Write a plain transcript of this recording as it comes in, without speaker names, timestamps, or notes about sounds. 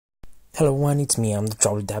Hello everyone, it's me, I'm the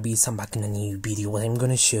Troll Dabbies. I'm back in a new video. What I'm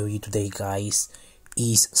gonna show you today, guys,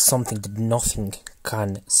 is something that nothing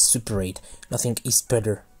can separate. Nothing is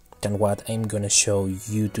better than what I'm gonna show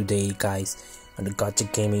you today, guys, on the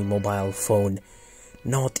Gacha Gaming mobile phone.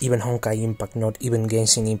 Not even Honkai Impact, not even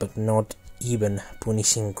Genshin Impact, not even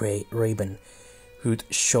Punishing Grey Raven would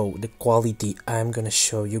show the quality I'm gonna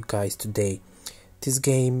show you guys today. This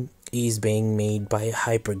game is being made by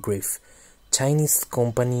Hypergriff, Chinese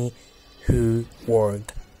company who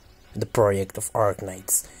worked on the project of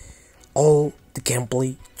Arknights. All the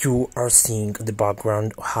gameplay you are seeing in the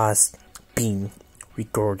background has been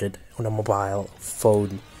recorded on a mobile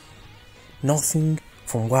phone. Nothing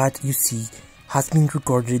from what you see has been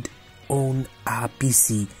recorded on a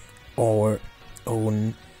PC or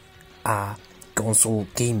on a console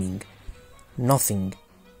gaming. Nothing.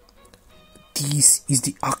 This is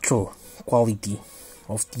the actual quality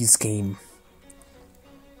of this game.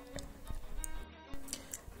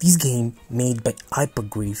 This game, made by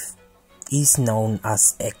Hypergriff, is known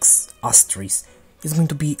as Astris. It's going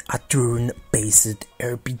to be a turn-based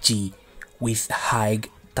RPG with high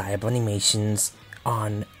type animations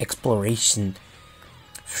and exploration,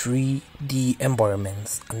 3D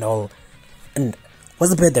environments and all. And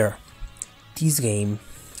what's better, this game,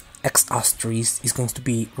 Astris, is going to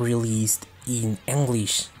be released in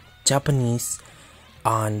English, Japanese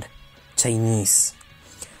and Chinese.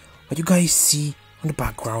 What you guys see on the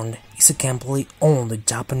background is a gameplay on the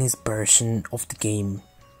Japanese version of the game.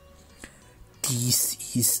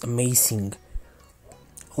 This is amazing.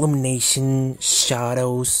 Illumination,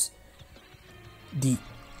 shadows, the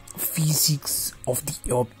physics of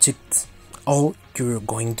the objects, all you're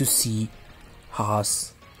going to see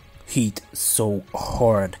has hit so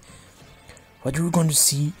hard. What you're going to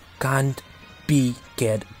see can't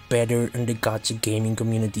get better in the gacha gaming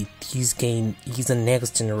community. This game is the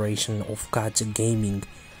next generation of gacha gaming.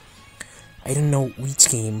 I don't know which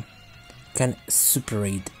game can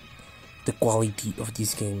separate the quality of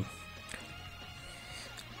this game.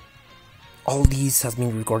 All this has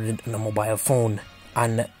been recorded on a mobile phone,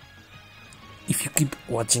 and if you keep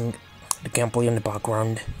watching the gameplay in the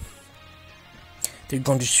background, they're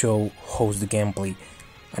going to show how's the gameplay,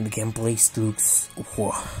 and the gameplay looks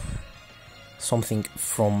something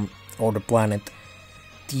from other planet.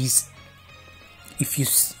 This,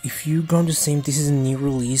 if you're going to say this is a new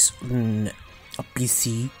release on a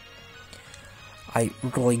PC, I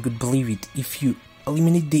really could believe it. If you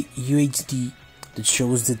eliminate the UHD that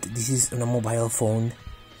shows that this is on a mobile phone,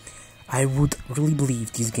 I would really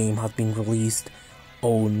believe this game has been released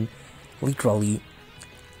on literally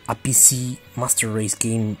a PC Master Race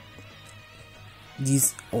game.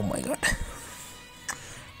 This, oh my god.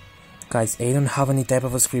 Guys, I don't have any type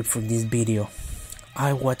of a script for this video.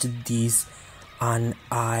 I watched this and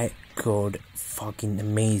I got fucking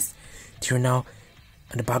amazed. Here now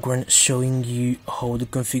in the background showing you how to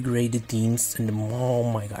configure the themes, and oh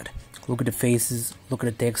my god, look at the faces, look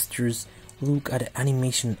at the textures, look at the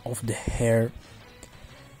animation of the hair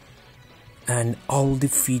and all the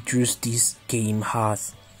features this game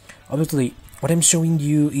has. Obviously what I'm showing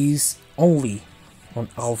you is only on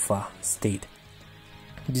alpha state.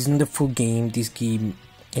 This is not the full game. This game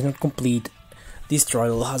is not complete. This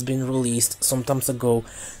trial has been released some time ago.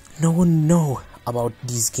 No one know about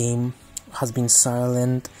this game. Has been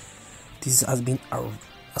silent. This has been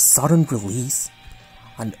a sudden release,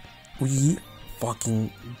 and we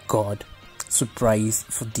fucking got surprised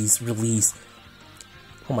for this release.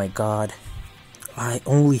 Oh my god, I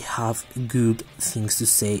only have good things to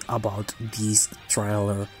say about this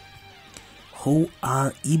trailer. How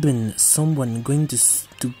are even someone going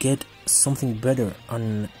to get something better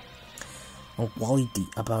on quality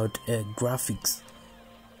about graphics?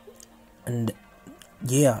 And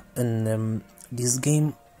yeah, and this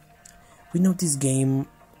game, we know this game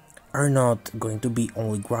are not going to be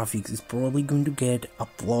only graphics. It's probably going to get a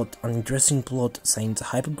plot, an interesting plot, since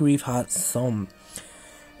Hypergriff has some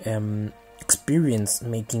experience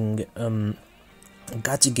making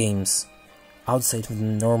gacha games outside of the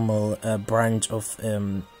normal branch of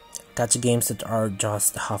gacha games that are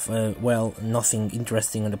just have well, nothing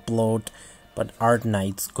interesting on the plot, but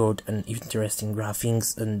Arknights got an interesting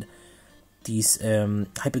graphics, and this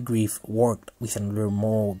Hypergriff worked with another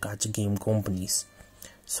more gacha game companies.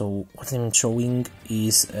 So what I'm showing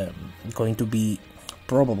is going to be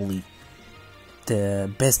probably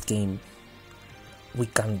the best game we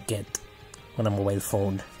can get on a mobile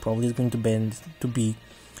phone. Probably it's going to be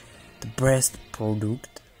the best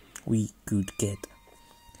product we could get,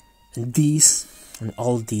 and this and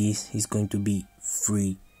all this is going to be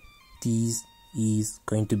free. This is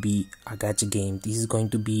going to be a gacha game. This is going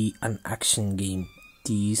to be an action game.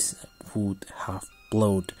 This would have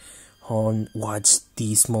blood. Watch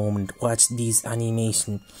this moment, watch this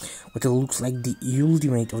animation, what it looks like the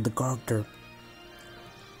ultimate of the character.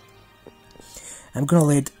 I'm gonna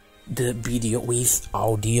let the video with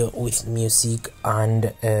audio, with music,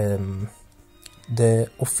 and the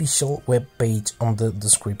official web page on the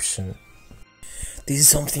description. This is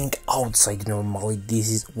something outside normally.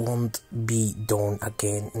 Won't be done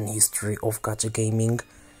again in history of gacha gaming.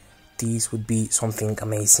 This would be something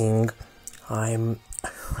amazing. I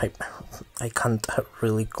can't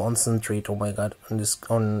really concentrate, oh my god,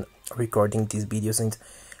 on recording this video, since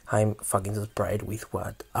I'm fucking surprised with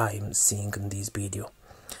what I'm seeing in this video.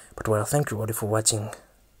 But well, thank you everybody for watching.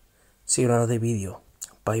 See you in another video.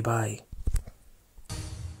 Bye bye.